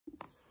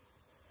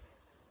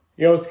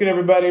Yo, what's good,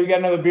 everybody? We got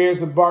another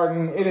Beers with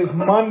Barton. It is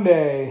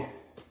Monday,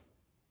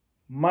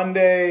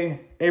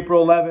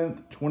 April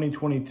 11th,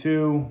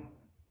 2022.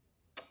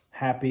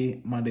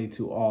 Happy Monday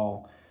to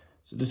all.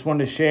 So just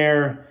wanted to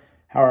share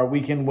how our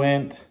weekend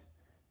went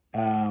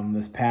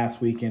this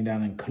past weekend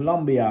down in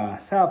Columbia,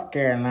 South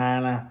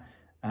Carolina,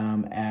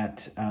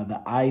 at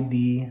the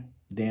ID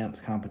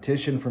dance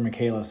competition for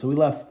Michaela. So we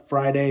left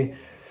Friday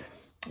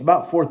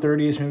about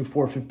 4:30ish, maybe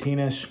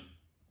 4:15ish.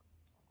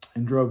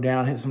 And drove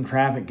down, hit some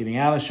traffic getting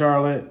out of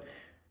Charlotte,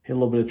 hit a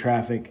little bit of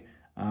traffic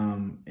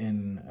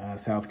in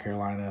South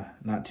Carolina,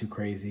 not too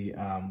crazy.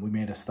 We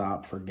made a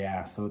stop for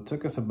gas. So it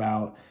took us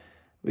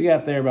we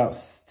got there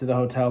to the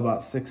hotel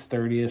about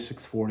 6:30ish,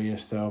 6:40ish.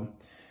 So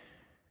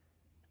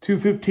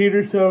 2:15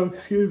 or so,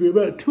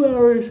 about 2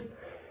 hours,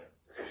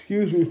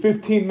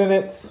 15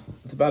 minutes.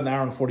 It's about an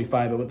hour and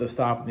 45, but with the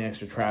stop and the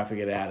extra traffic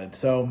it added.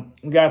 So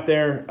we got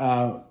there,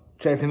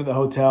 checked into the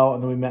hotel,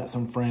 and then we met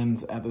some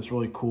friends at this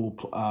really cool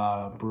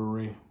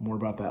brewery. More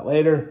about that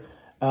later.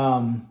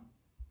 And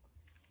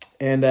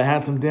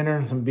had some dinner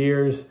and some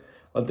beers,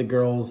 let the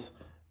girls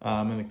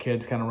and the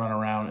kids kind of run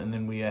around, and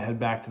then we head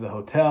back to the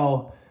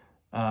hotel.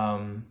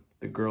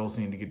 The girls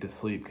need to get to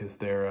sleep because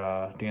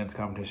their dance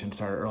competition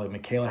started early.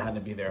 Michaela had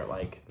to be there at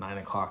like 9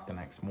 o'clock the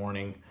next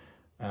morning,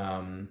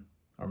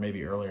 or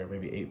maybe earlier,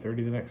 maybe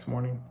 8:30 the next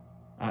morning.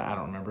 I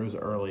don't remember. It was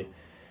early.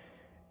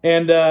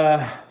 And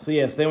so,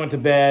 yes, they went to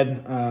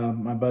bed.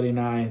 My buddy and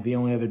I, the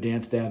only other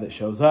dance dad that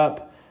shows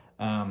up,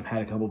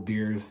 had a couple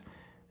beers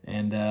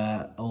and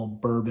a little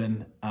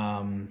bourbon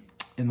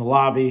in the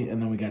lobby.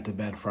 And then we got to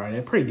bed Friday.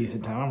 A pretty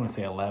decent time. I'm going to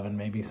say 11,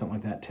 maybe something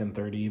like that,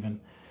 10:30 even.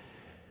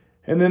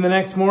 And then the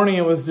next morning,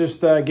 it was just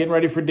getting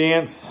ready for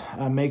dance,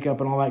 makeup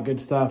and all that good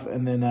stuff.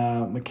 And then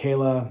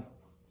Michaela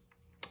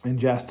and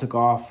Jess took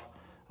off.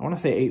 I want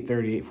to say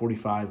 8:30,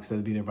 8:45, because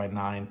I'd be there by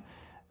 9.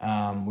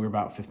 We were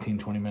about 15,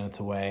 20 minutes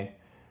away.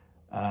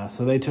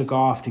 So they took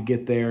off to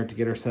get there, to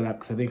get her set up,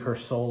 because I think her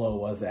solo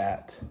was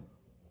at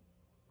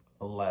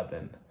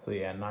 11. So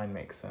yeah, 9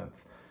 makes sense.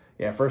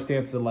 Yeah, first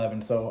dance is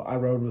 11. So I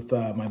rode with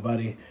my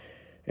buddy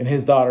and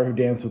his daughter who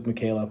danced with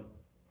Michaela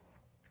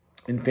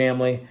and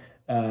family.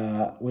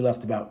 We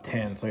left about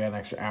 10, so I got an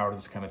extra hour to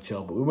just kind of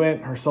chill. But we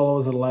went, her solo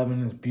was at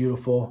 11, it's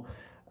beautiful.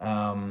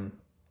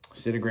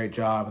 She did a great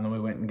job, and then we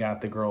went and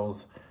got the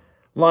girls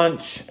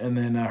lunch, and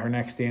then her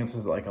next dance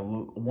was at like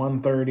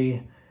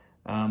 1:30.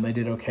 They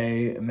did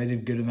okay, and they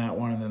did good in that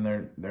one. And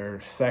then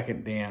their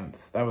second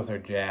dance, that was their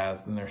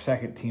jazz. And their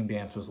second team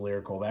dance was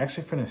lyrical. They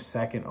actually finished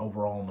second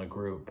overall in the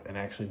group and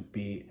actually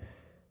beat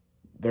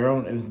their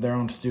own. It was their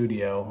own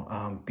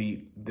studio.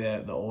 Beat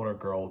the older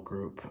girl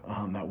group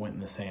that went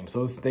in the same.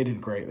 So they did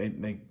great.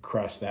 They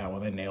crushed that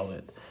one. They nailed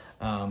it.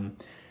 And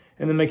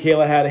then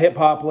Michaela had a hip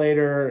hop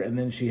later, and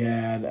then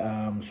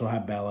she'll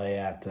have ballet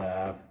at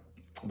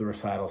the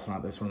recital. So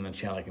not this one. And then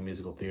she had like a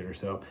musical theater.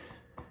 So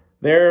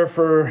there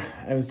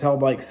it was till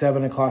like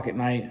 7 o'clock at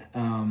night.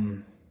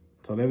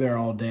 So they're there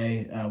all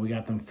day. We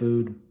got them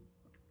food.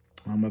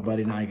 My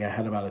buddy and I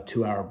had about a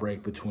 2-hour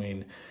break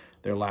between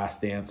their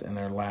last dance and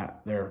their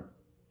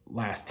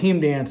last team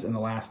dance and the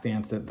last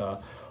dance that the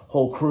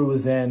whole crew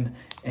was in.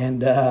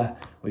 And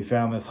we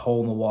found this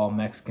hole-in-the-wall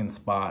Mexican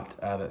spot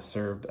that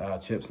served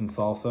chips and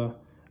salsa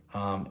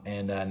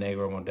and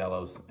Negro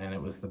Modelos. And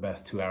it was the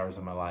best 2 hours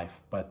of my life.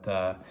 But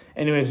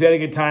anyways, we had a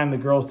good time. The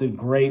girls did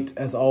great,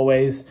 as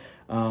always.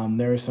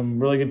 There was some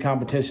really good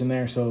competition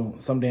there, so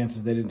some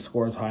dances they didn't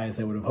score as high as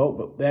they would have hoped,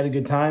 but they had a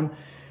good time.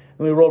 And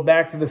we rolled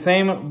back to the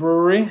same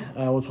brewery,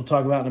 which we'll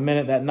talk about in a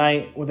minute, that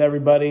night with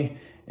everybody,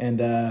 and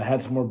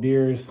had some more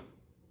beers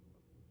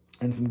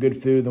and some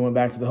good food. Then went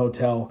back to the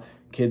hotel.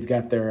 Kids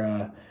got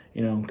their,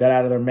 got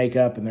out of their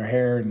makeup and their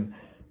hair and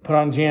put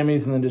on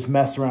jammies and then just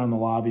messed around in the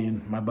lobby.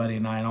 And my buddy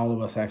and I and all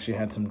of us actually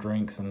had some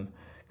drinks and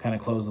kind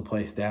of closed the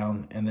place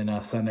down. And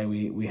then Sunday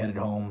we headed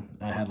home.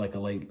 I had like a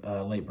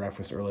late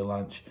breakfast, early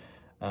lunch.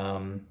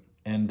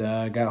 And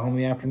got home in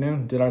the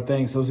afternoon, did our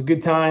thing. So it was a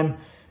good time.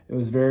 It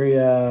was very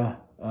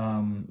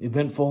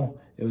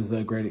eventful. It was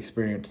a great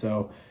experience.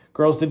 So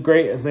girls did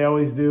great, as they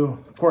always do.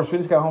 Of course, we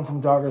just got home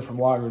from Joggers from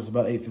Loggers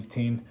about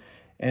 8:15.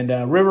 And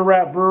River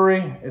Rat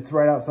Brewery, it's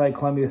right outside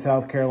Columbia,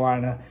 South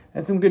Carolina.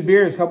 Had some good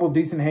beers, a couple of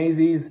decent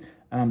hazies.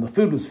 The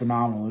food was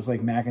phenomenal. There's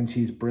like mac and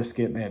cheese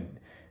brisket. They had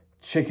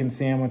chicken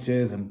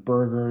sandwiches and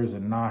burgers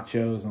and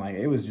nachos. And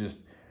it was just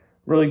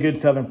really good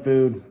Southern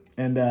food.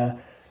 And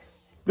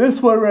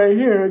this one right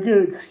here,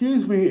 again,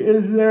 excuse me,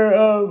 is their,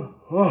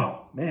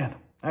 oh, man.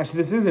 Actually,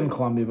 this is in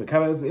Columbia, but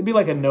it'd be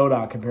like a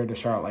NODA compared to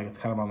Charlotte, like it's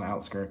kind of on the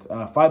outskirts.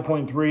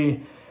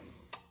 5.3,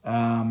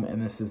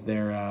 and this is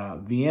their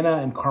Vienna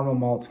and caramel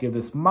malts give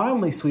this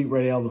mildly sweet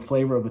red ale the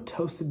flavor of a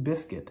toasted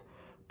biscuit,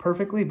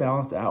 perfectly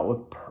balanced out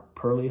with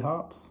pearly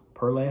hops,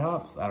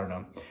 I don't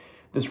know.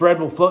 This red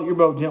will float your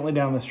boat gently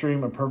down the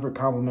stream, a perfect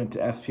complement to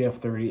SPF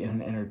 30 in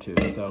an inner tube.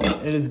 So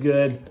it is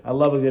good. I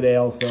love a good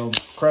ale, so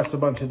crushed a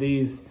bunch of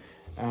these.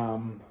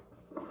 And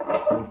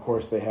of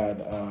course they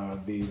had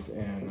these,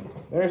 and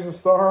there's the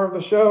star of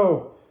the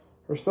show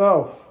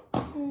herself.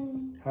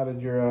 How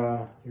did your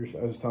I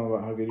was telling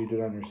about how good you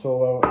did on your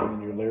solo, and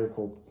then your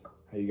lyrical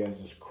how you guys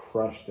just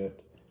crushed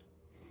it.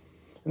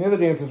 And the other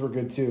dances were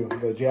good too.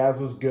 The jazz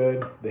was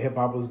good. The hip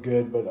hop was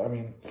good. But I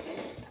mean,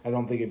 I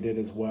don't think it did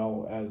as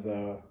well as,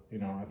 you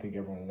know, I think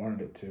everyone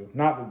wanted it to.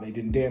 Not that they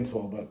didn't dance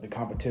well, but the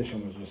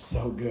competition was just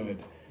so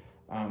good.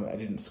 I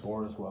didn't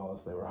score as well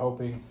as they were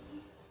hoping.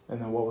 And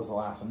then what was the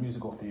last one?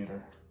 Musical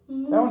theater.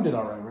 That one did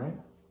all right?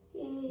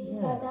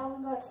 Yeah, that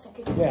one got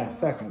second. Yeah,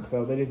 second.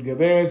 So they did good.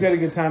 But anyways, we had a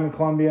good time in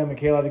Columbia.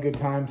 Michaela had a good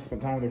time,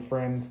 spent time with her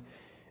friends.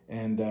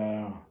 And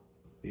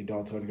the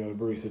adults had to go to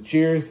Brewery. So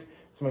cheers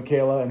to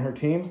Michaela and her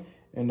team.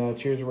 And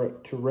cheers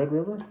to Red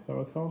River. Is that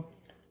what it's called?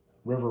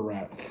 River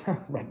Rat.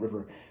 Red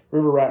River.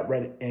 River Rat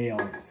Red Ale.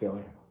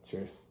 Silly.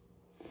 Cheers.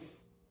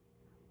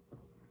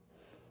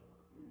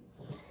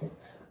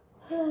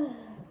 Time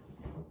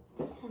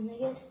to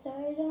get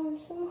started on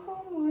some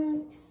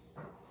homeworks.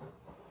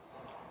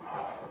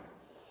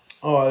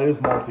 Oh, it is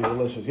malty,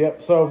 delicious.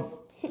 Yep. So,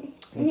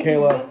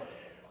 Michaela,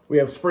 we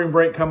have spring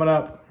break coming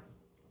up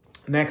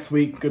next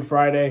week, Good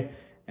Friday.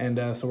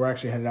 And so we're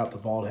actually headed out to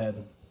Bald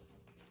Head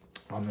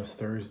on this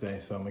Thursday.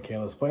 So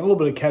Michaela's playing a little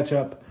bit of catch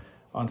up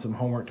on some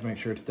homework to make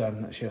sure it's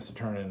done. She has to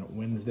turn in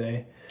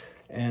Wednesday.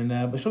 And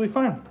but she'll be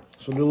fine.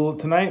 She'll do a little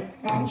tonight,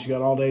 and she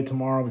got all day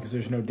tomorrow because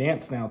there's no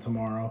dance now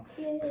tomorrow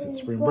because it's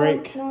spring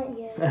break. Not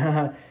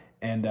yet.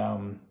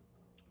 And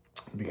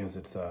because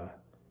it's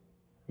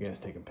you guys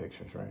taking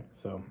pictures, right?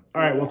 So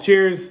all right, well,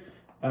 cheers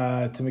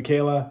to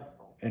Michaela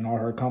and all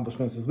her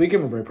accomplishments this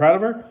weekend. We're very proud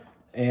of her.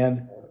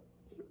 And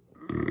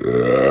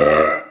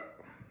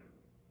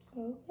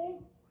Okay.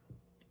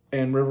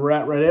 And River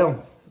Rat Red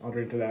Ale. I'll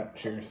drink to that.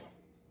 Cheers.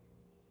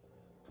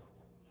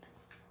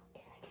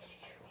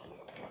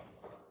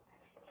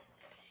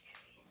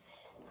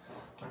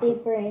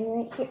 Big brain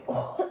right here.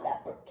 Oh,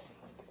 that burps.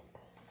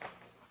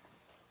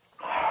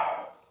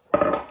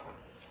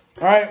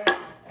 All right.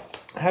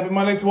 Happy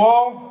Monday to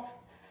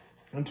all.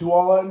 And to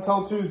all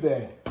until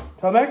Tuesday.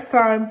 Till next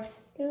time.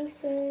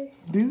 Deuces.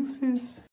 Deuces.